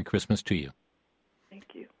call, and Merry Christmas to you.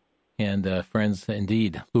 Thank you. And friends,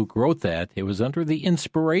 indeed, Luke wrote that. It was under the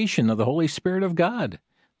inspiration of the Holy Spirit of God.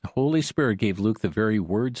 The Holy Spirit gave Luke the very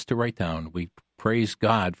words to write down. We praise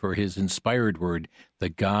God for his inspired word, the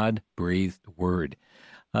God-breathed word.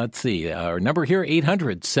 Let's see. Our number here,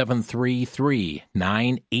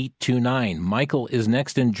 800-733-9829. Michael is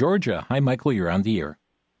next in Georgia. Hi, Michael. You're on the air.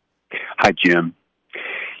 Hi, Jim.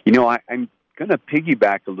 You know, I'm going to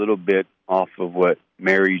piggyback a little bit off of what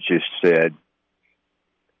Mary just said.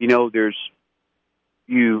 You know, the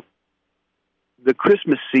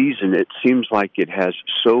Christmas season, it seems like it has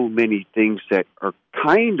so many things that are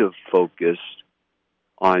kind of focused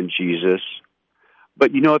on Jesus.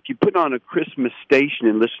 But, you know, if you put on a Christmas station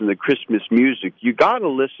and listen to Christmas music, you got to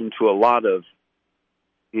listen to a lot of,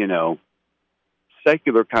 you know,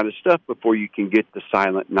 secular kind of stuff before you can get the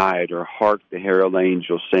Silent Night or Hark the Herald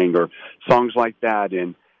Angels Sing or songs like that.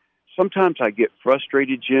 And sometimes I get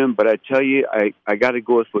frustrated, Jim, but I tell you, I got to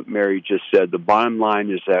go with what Mary just said. The bottom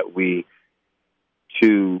line is that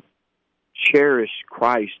to cherish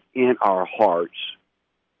Christ in our hearts,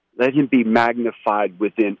 let him be magnified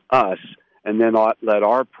within us, and then let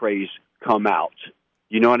our praise come out.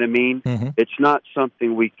 You know what I mean? Mm-hmm. It's not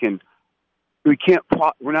something we're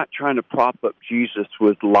not trying to prop up Jesus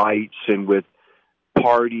with lights and with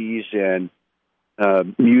parties and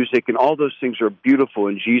music, and all those things are beautiful,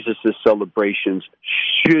 and Jesus' celebrations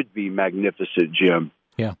should be magnificent, Jim.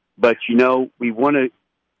 Yeah. But, you know,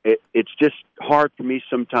 it's just hard for me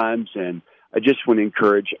sometimes, and I just want to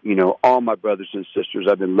encourage, you know, all my brothers and sisters,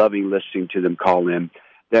 I've been loving listening to them call in,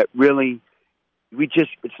 that really,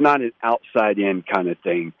 it's not an outside-in kind of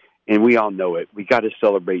thing, and we all know it. We got to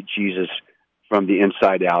celebrate Jesus from the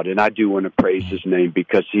inside out, and I do want to praise his name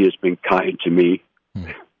because he has been kind to me.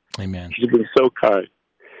 Amen. He's been so kind.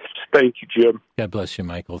 Thank you, Jim. God bless you,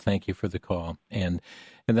 Michael. Thank you for the call. And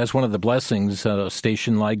that's one of the blessings, a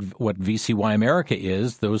station like what VCY America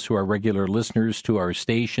is. Those who are regular listeners to our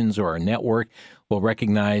stations or our network will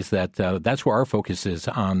recognize that that's where our focus is,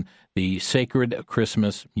 on the sacred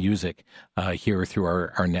Christmas music here through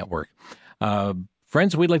our network.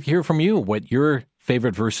 Friends, we'd like to hear from you what your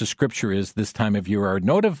favorite verse of Scripture is this time of year. Our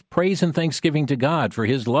note of praise and thanksgiving to God for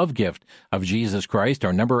his love gift of Jesus Christ.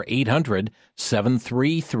 Our number,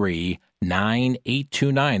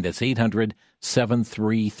 800-733-9829. That's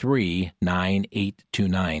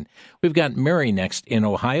 800-733-9829. We've got Mary next in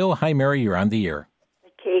Ohio. Hi, Mary, you're on the air.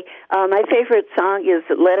 Okay. My favorite song is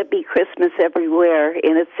Let It Be Christmas Everywhere,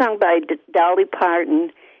 and it's sung by Dolly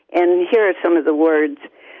Parton. And here are some of the words.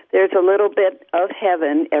 There's a little bit of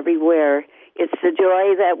heaven everywhere. It's the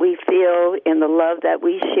joy that we feel and the love that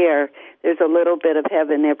we share. There's a little bit of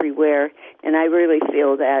heaven everywhere, and I really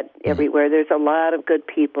feel that everywhere. There's a lot of good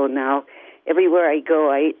people now. Everywhere I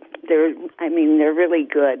go, they're really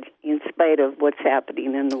good in spite of what's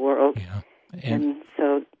happening in the world. Yeah. And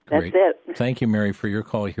so that's great. it. Thank you, Mary, for your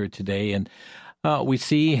call here today. And we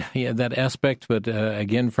see that aspect, but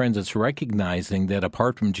again, friends, it's recognizing that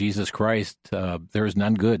apart from Jesus Christ, there is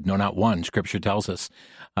none good, no, not one. Scripture tells us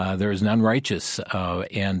there is none righteous.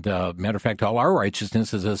 And matter of fact, all our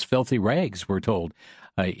righteousness is as filthy rags, we're told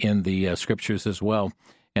in the Scriptures as well.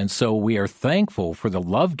 And so we are thankful for the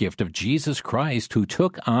love gift of Jesus Christ, who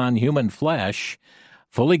took on human flesh,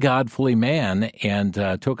 fully God, fully man, and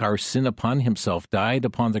took our sin upon himself, died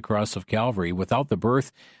upon the cross of Calvary. Without the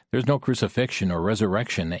birth, there's no crucifixion or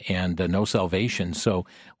resurrection and no salvation. So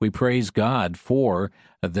we praise God for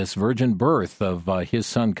this virgin birth of his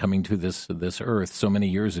Son coming to this earth so many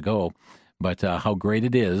years ago. But how great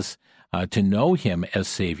it is to know him as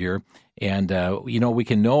Savior. And, we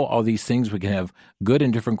can know all these things. We can have good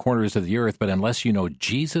in different corners of the earth, but unless you know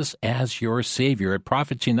Jesus as your Savior, it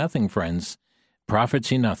profits you nothing, friends.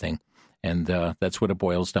 Profits you nothing. And that's what it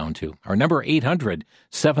boils down to. Our number,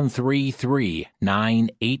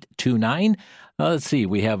 800-733-9829. Let's see.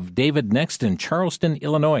 We have David next in Charleston,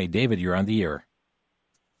 Illinois. David, you're on the air.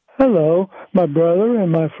 Hello, my brother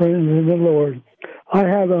and my friends in the Lord. I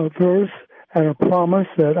have a verse and a promise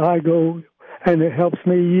that I go, and it helps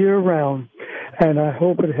me year round. And I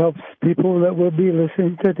hope it helps people that will be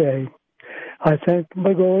listening today. I thank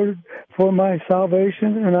my Lord for my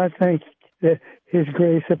salvation, and I thank that his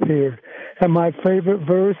grace appeared. And my favorite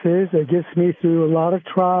verse that gets me through a lot of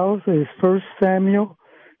trials is 1 Samuel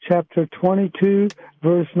chapter 22,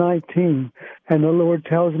 verse 19. And the Lord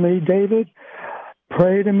tells me, David,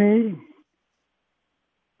 pray to me.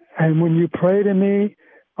 And when you pray to me,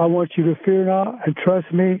 I want you to fear not and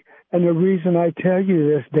trust me. And the reason I tell you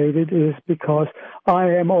this, David, is because I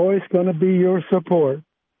am always going to be your support.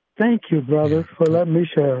 Thank you, brother, for letting me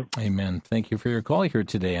share. Amen. Thank you for your call here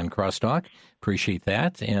today on Crosstalk. Appreciate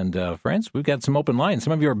that. And friends, we've got some open lines.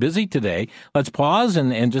 Some of you are busy today. Let's pause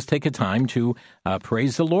and just take a time to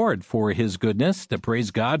praise the Lord for his goodness, to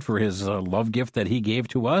praise God for his love gift that he gave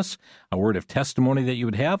to us, a word of testimony that you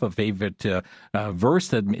would have, a favorite verse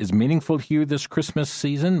that is meaningful to you this Christmas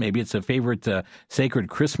season. Maybe it's a favorite sacred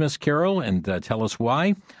Christmas carol, and tell us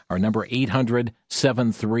why. Our number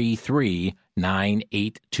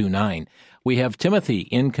 800-733-9829. We have Timothy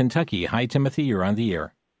in Kentucky. Hi, Timothy. You're on the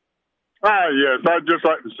air. Hi, yes. I'd just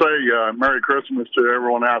like to say Merry Christmas to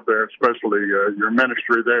everyone out there, especially your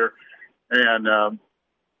ministry there. And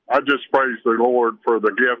I just praise the Lord for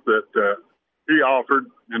the gift that he offered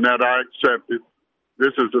and that I accepted.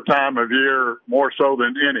 This is the time of year, more so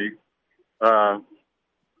than any,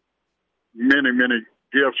 many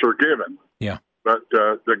gifts are given. Yeah. But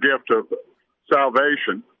the gift of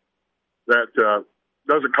salvation that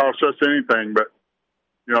doesn't cost us anything, but,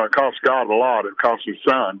 it costs God a lot. It costs his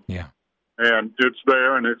son. Yeah. And it's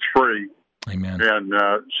there and it's free. Amen. And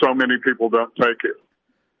so many people don't take it.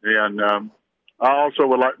 And I also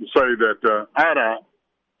would like to say that I had an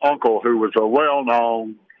uncle who was a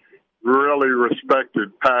well-known, really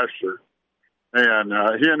respected pastor. And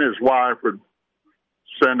he and his wife would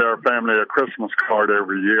send our family a Christmas card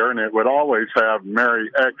every year, and it would always have Merry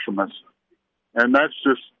Xmas. And that's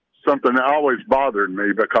just something that always bothered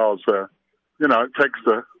me because, it takes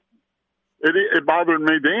it bothered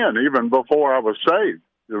me then, even before I was saved.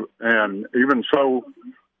 And even so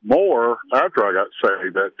more after I got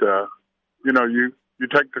saved, that, you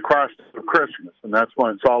take the Christ of Christmas, and that's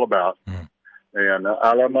what it's all about. Mm. And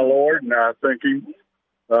I love my Lord, and I thank him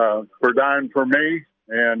for dying for me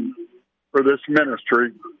and for this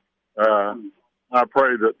ministry. I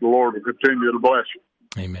pray that the Lord will continue to bless you.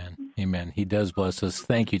 Amen. Amen. He does bless us.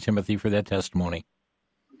 Thank you, Timothy, for that testimony.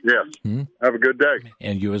 Yes. Have a good day.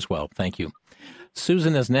 And you as well. Thank you.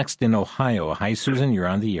 Susan is next in Ohio. Hi, Susan. You're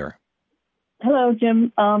on the air. Hello,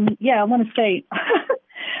 Jim. I want to say,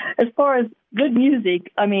 as far as good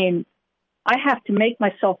music, I have to make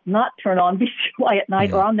myself not turn on BCY at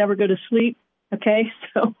night, or I'll never go to sleep. Okay,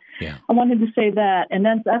 so I wanted to say that, and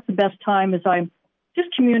then that's the best time is I'm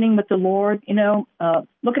just communing with the Lord.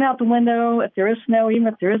 Looking out the window if there is snow, even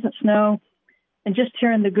if there isn't snow, and just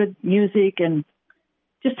hearing the good music and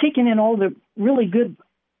just taking in all the really good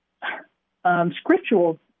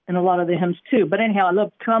scriptural in a lot of the hymns too. But anyhow, I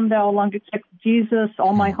love "Come Thou Long Expected Jesus,"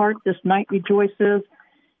 "All My Heart This Night Rejoices,"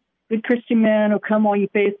 "Good Christian Men, O Come All Ye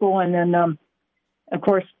Faithful," and then of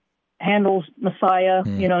course Handel's Messiah,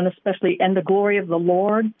 and especially "And the Glory of the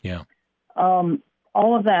Lord." Yeah. All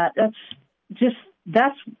of that. That's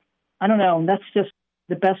I don't know. That's just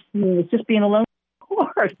the best thing. It's just being alone with the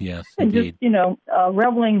Lord. Yes, and indeed. just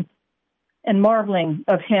reveling and marveling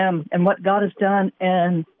of him and what God has done,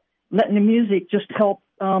 and letting the music just help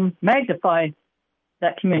magnify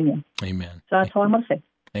that communion. Amen. So that's all I want to say.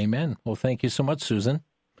 Amen. Well, thank you so much, Susan.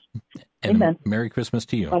 And Amen. Merry Christmas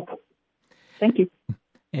to you. Thank you.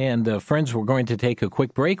 And friends, we're going to take a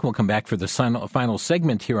quick break. We'll come back for the final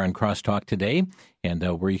segment here on Crosstalk today, and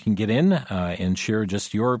where you can get in and share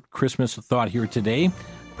just your Christmas thought here today,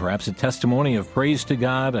 perhaps a testimony of praise to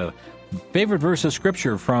God, a favorite verse of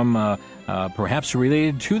Scripture from perhaps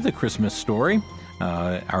related to the Christmas story.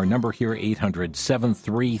 Our number here,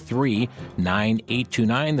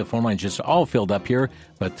 800-733-9829. The phone line's just all filled up here,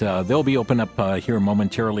 but they'll be open up here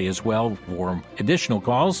momentarily as well for additional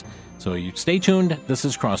calls. So you stay tuned. This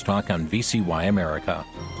is Crosstalk on VCY America.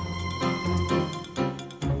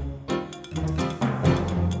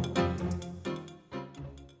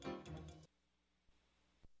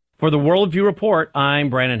 For the Worldview Report, I'm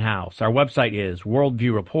Brandon House. Our website is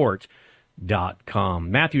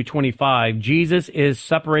worldviewreport.com. Matthew 25, Jesus is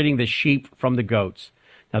separating the sheep from the goats.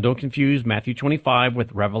 Now, don't confuse Matthew 25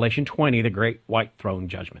 with Revelation 20, the great white throne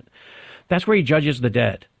judgment. That's where he judges the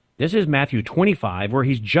dead. This is Matthew 25, where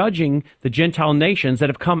he's judging the Gentile nations that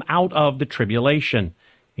have come out of the tribulation.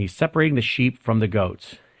 He's separating the sheep from the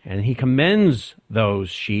goats. And he commends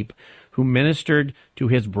those sheep who ministered to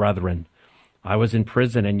his brethren. I was in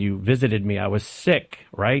prison and you visited me. I was sick,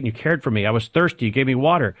 right? And you cared for me. I was thirsty. You gave me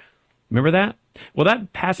water. Remember that? Well,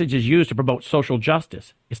 that passage is used to promote social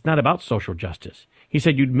justice. It's not about social justice. He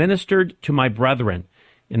said, you ministered to my brethren.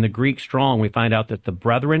 In the Greek Strong, we find out that the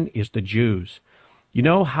brethren is the Jews. You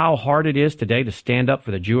know how hard it is today to stand up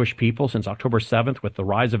for the Jewish people since October 7th with the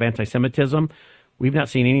rise of anti-Semitism? We've not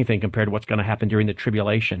seen anything compared to what's going to happen during the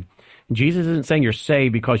tribulation. And Jesus isn't saying you're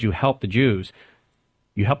saved because you help the Jews.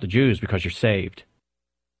 You help the Jews because you're saved.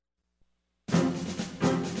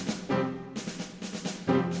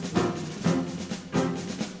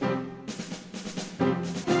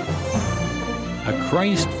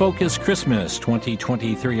 Christ-Focused Christmas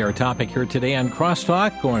 2023, our topic here today on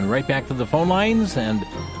Crosstalk. Going right back to the phone lines, and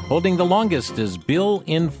holding the longest is Bill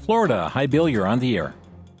in Florida. Hi, Bill, you're on the air.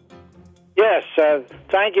 Yes,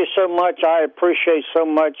 thank you so much. I appreciate so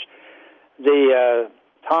much the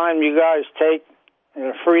time you guys take and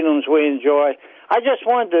the freedoms we enjoy. I just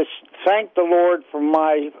wanted to thank the Lord for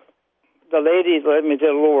the lady that led me to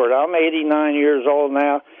the Lord. I'm 89 years old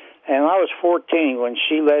now, and I was 14 when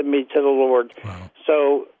she led me to the Lord. Wow.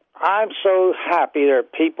 So I'm so happy there are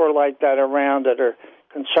people like that around that are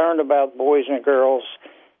concerned about boys and girls,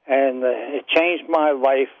 and it changed my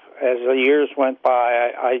life as the years went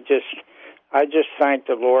by. I just thank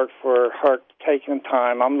the Lord for her taking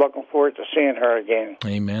time. I'm looking forward to seeing her again.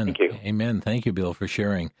 Amen. Thank you. Amen. Thank you, Bill, for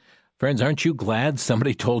sharing. Friends, aren't you glad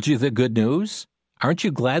somebody told you the good news? Aren't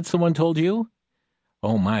you glad someone told you?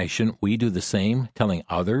 Oh my, shouldn't we do the same, telling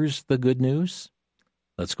others the good news?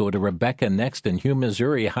 Let's go to Rebecca next in Hume,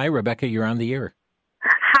 Missouri. Hi, Rebecca, you're on the air.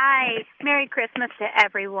 Hi. Merry Christmas to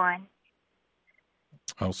everyone.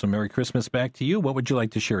 Also, Merry Christmas back to you. What would you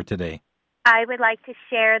like to share today? I would like to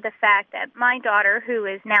share the fact that my daughter, who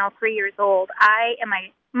is now 3 years old, I and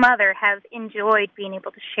my mother have enjoyed being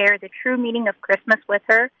able to share the true meaning of Christmas with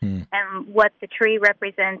her and what the tree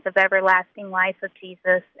represents of everlasting life of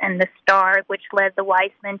Jesus and the star which led the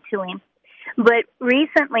wise men to him. But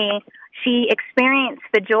recently, she experienced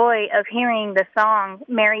the joy of hearing the song,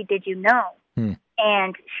 Mary, Did You Know?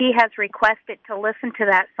 And she has requested to listen to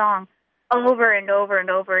that song over and over and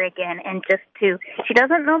over again, and she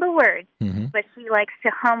doesn't know the words, but she likes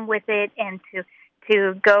to hum with it and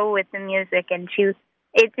to go with the music, and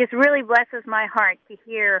it just really blesses my heart to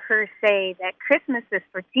hear her say that Christmas is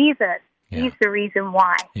for Jesus. Yeah. He's the reason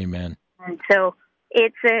why. Amen. And so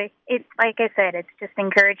it's like I said, it's just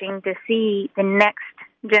encouraging to see the next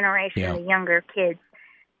generation, the younger kids,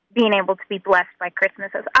 being able to be blessed by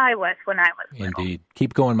Christmas as I was when I was little. Indeed.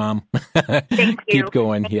 Keep going, Mom. Thank you. Keep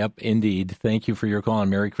going. Yep, indeed. Thank you for your call,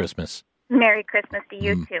 and Merry Christmas. Merry Christmas to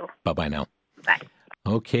you, too. Bye-bye now. Bye.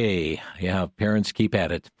 Okay. Yeah, parents, keep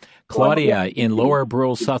at it. Claudia in Lower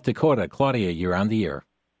Burl, South Dakota. Claudia, you're on the air.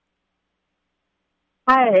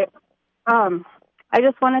 Hi. I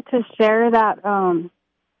just wanted to share that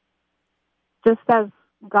just as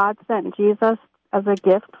God sent Jesus as a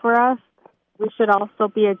gift for us, we should also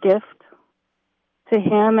be a gift to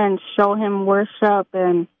him and show him worship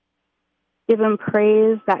and give him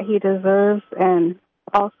praise that he deserves, and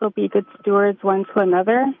also be good stewards one to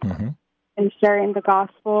another in sharing the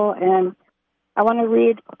gospel. And I want to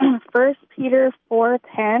read 1 Peter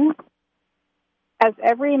 4:10. As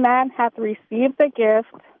every man hath received the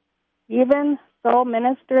gift, even so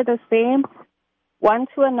minister the same one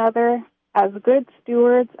to another as good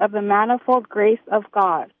stewards of the manifold grace of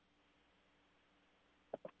God.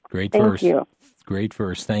 Great Thank verse. you. Great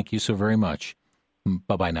verse. Thank you so very much.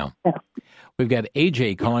 Bye-bye now. Yeah. We've got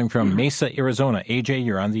AJ calling from Mesa, Arizona. AJ,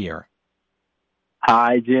 you're on the air.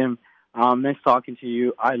 Hi, Jim. Nice talking to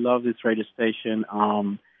you. I love this radio station.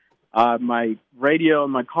 My radio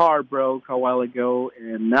in my car broke a while ago,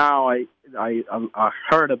 and now I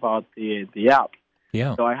heard about the app.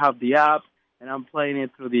 Yeah. So I have the app, and I'm playing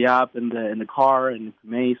it through the app in the car, and it's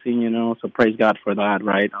amazing, So praise God for that,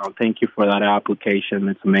 right? Thank you for that application.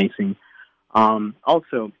 It's amazing.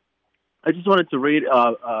 Also, I just wanted to read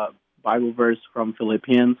a Bible verse from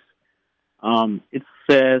Philippians. It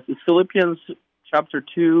says, Philippians chapter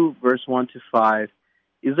 2, verse 1 to 5,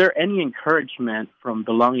 is there any encouragement from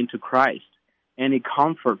belonging to Christ, any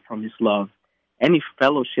comfort from his love, any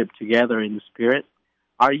fellowship together in the Spirit?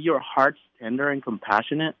 Are your hearts tender and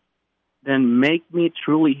compassionate? Then make me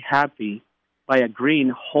truly happy by agreeing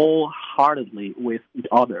wholeheartedly with each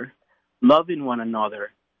other, loving one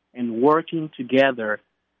another, and working together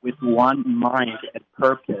with one mind and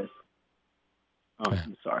purpose.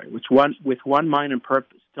 With one mind and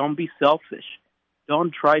purpose. Don't be selfish.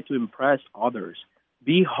 Don't try to impress others.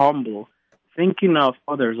 Be humble, thinking of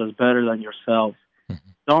others as better than yourself.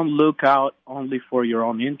 Don't look out only for your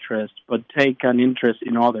own interest, but take an interest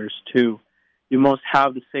in others too. You must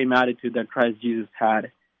have the same attitude that Christ Jesus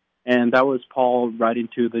had. And that was Paul writing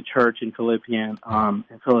to the church in Philippi.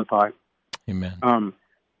 Amen.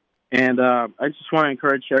 I just want to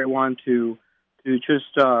encourage everyone to just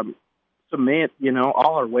submit,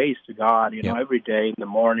 all our ways to God, every day in the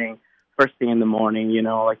morning, first thing in the morning,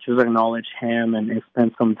 just acknowledge him and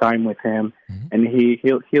spend some time with him. And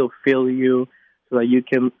he'll fill you so that you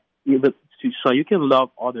can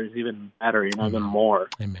love others even better, even more.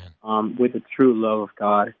 Amen. With the true love of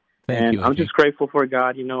God. Thank you. I'm just grateful for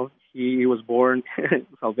God. He was born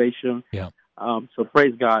salvation. Yeah. So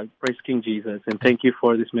praise God, praise King Jesus, and thank you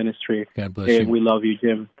for this ministry. God bless you. We love you,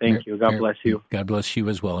 Jim. Thank you. God bless you. God bless you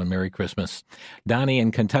as well, and Merry Christmas. Donnie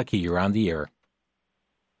in Kentucky, you're on the air.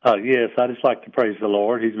 Yes, I just like to praise the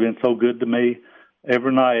Lord. He's been so good to me.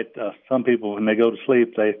 Every night, some people, when they go to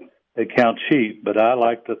sleep, they count sheep, but I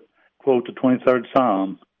like to quote the 23rd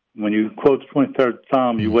Psalm. When you quote the 23rd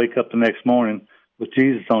Psalm, you wake up the next morning with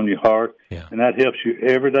Jesus on your heart, and that helps you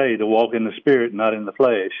every day to walk in the Spirit, not in the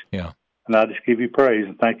flesh. Yeah. And I just give you praise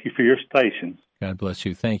and thank you for your station. God bless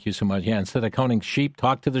you. Thank you so much. Yeah, instead of counting sheep,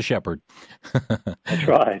 talk to the shepherd. That's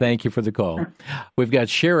right. Thank you for the call. We've got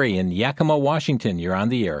Sherry in Yakima, Washington. You're on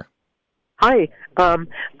the air. Hi.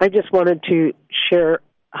 I just wanted to share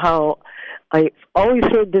how I always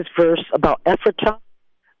heard this verse about Ephratah.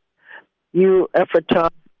 You, Ephratah,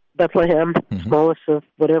 Bethlehem, smallest of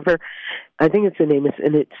whatever. I think it's the name.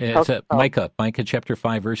 It's Micah chapter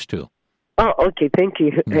 5, verse 2. Oh, okay, thank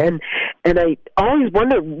you. And I always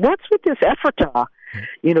wondered, what's with this Ephratah?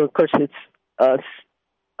 Of course, it's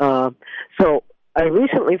so I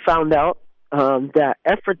recently found out that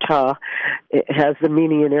Ephratah has the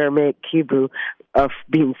meaning in Aramaic Hebrew of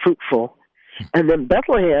being fruitful, and then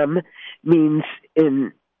Bethlehem means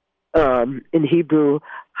in Hebrew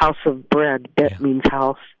house of bread. Bet means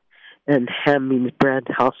house, and Ham means bread,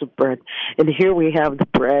 house of bread. And here we have the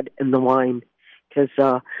bread and the wine, because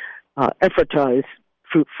Ephratah is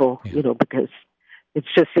fruitful, because it's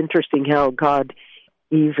just interesting how God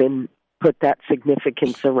even put that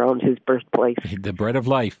significance around his birthplace. The bread of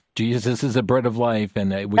life. Jesus is the bread of life,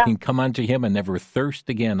 and we can come unto him and never thirst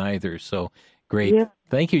again either. So great. Yeah.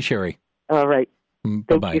 Thank you, Sherry. All right.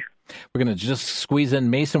 Bye-bye. We're going to just squeeze in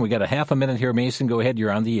Mason. We got a half a minute here. Mason, go ahead.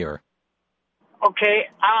 You're on the air. Okay,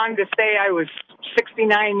 on this day I was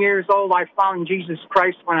 69 years old. I found Jesus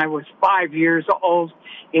Christ when I was 5 years old,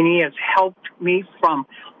 and he has helped me from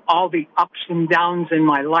all the ups and downs in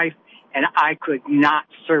my life, and I could not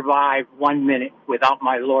survive 1 minute without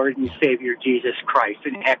my Lord and Savior, Jesus Christ.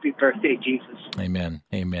 And happy birthday, Jesus. Amen.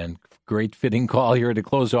 Amen. Great fitting call here to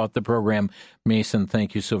close off the program. Mason,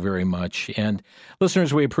 thank you so very much. And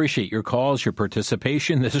listeners, we appreciate your calls, your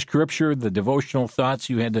participation, the scripture, the devotional thoughts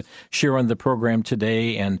you had to share on the program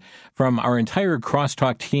today. And from our entire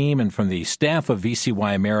Crosstalk team and from the staff of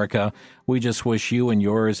VCY America, we just wish you and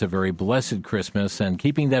yours a very blessed Christmas, and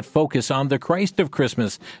keeping that focus on the Christ of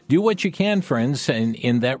Christmas. Do what you can, friends,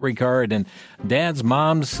 in that regard. And dads,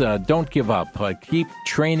 moms, don't give up. Keep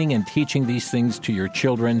training and teaching these things to your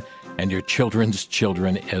children and your children's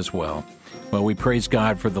children as well. Well, we praise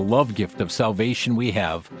God for the love gift of salvation we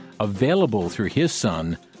have available through his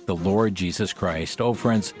Son, the Lord Jesus Christ. Oh,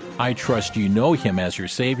 friends, I trust you know him as your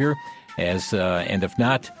Savior, and if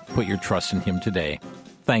not, put your trust in him today.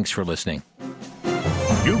 Thanks for listening.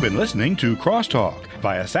 You've been listening to Crosstalk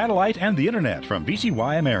via satellite and the internet from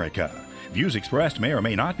VCY America. Views expressed may or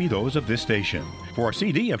may not be those of this station. For a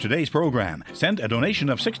CD of today's program, send a donation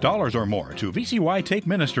of $6 or more to VCY Tape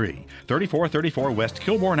Ministry, 3434 West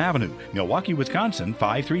Kilbourne Avenue, Milwaukee, Wisconsin,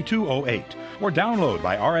 53208, or download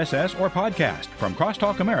by RSS or podcast from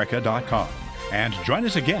crosstalkamerica.com. And join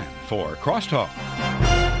us again for Crosstalk.